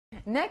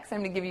Next, I'm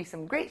going to give you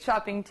some great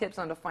shopping tips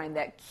on to find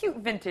that cute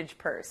vintage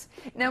purse.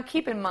 Now,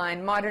 keep in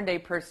mind, modern day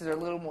purses are a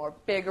little more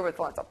bigger with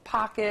lots of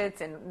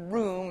pockets and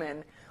room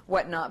and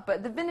whatnot,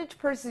 but the vintage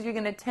purses you're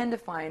going to tend to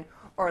find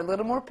are a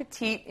little more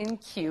petite and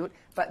cute,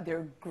 but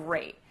they're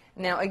great.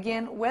 Now,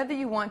 again, whether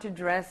you want to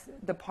dress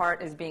the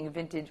part as being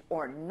vintage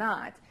or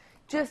not,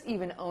 just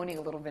even owning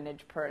a little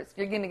vintage purse,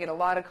 you're going to get a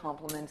lot of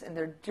compliments, and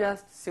they're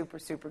just super,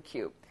 super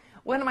cute.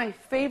 One of my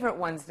favorite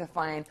ones to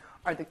find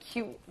are the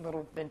cute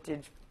little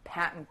vintage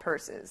patent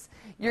purses.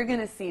 You're going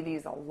to see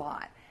these a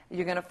lot.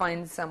 You're going to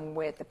find some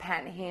with the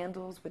patent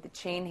handles, with the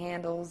chain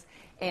handles,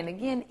 and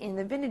again, in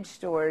the vintage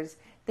stores,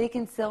 they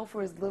can sell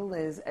for as little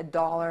as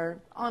 $1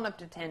 on up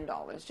to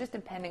 $10, just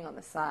depending on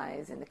the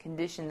size and the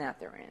condition that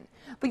they're in.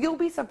 But you'll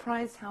be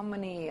surprised how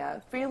many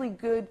fairly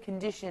good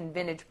condition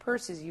vintage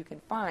purses you can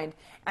find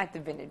at the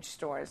vintage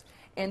stores,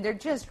 and they're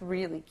just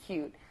really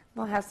cute.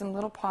 They'll have some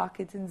little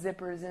pockets and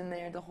zippers in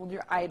there to hold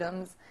your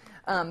items.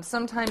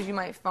 Sometimes you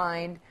might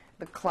find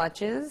the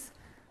clutches,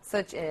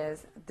 such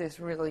as this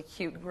really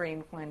cute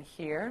green one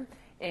here.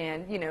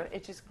 And, you know,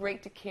 it's just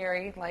great to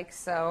carry like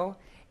so.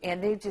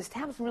 And they just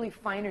have some really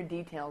finer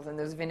details in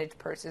those vintage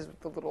purses with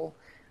the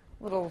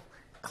little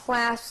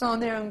clasps on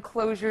there and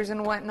closures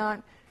and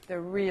whatnot.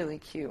 They're really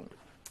cute.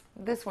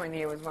 This one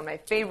here was one of my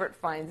favorite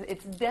finds.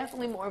 It's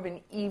definitely more of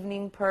an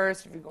evening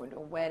purse if you're going to a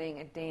wedding,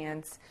 a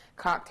dance,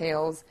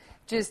 cocktails.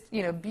 Just,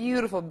 you know,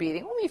 beautiful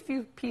beading. Only a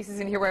few pieces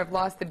in here where I've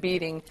lost the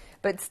beading,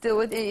 but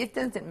still, it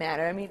doesn't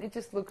matter. I mean, it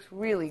just looks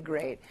really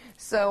great.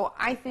 So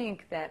I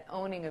think that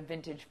owning a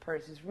vintage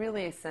purse is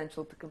really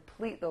essential to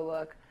complete the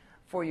look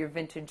for your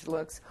vintage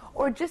looks,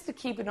 or just to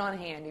keep it on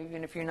hand,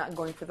 even if you're not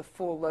going for the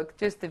full look.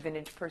 Just the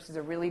vintage purses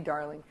are really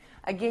darling.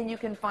 Again, you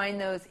can find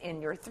those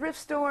in your thrift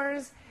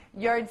stores,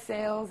 yard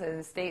sales, and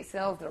estate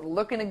sales. They're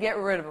looking to get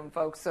rid of them,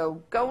 folks,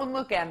 so go and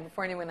look at them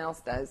before anyone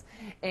else does.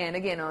 And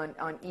again, on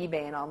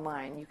eBay and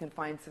online, you can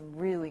find some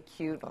really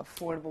cute,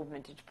 affordable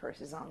vintage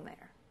purses on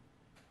there.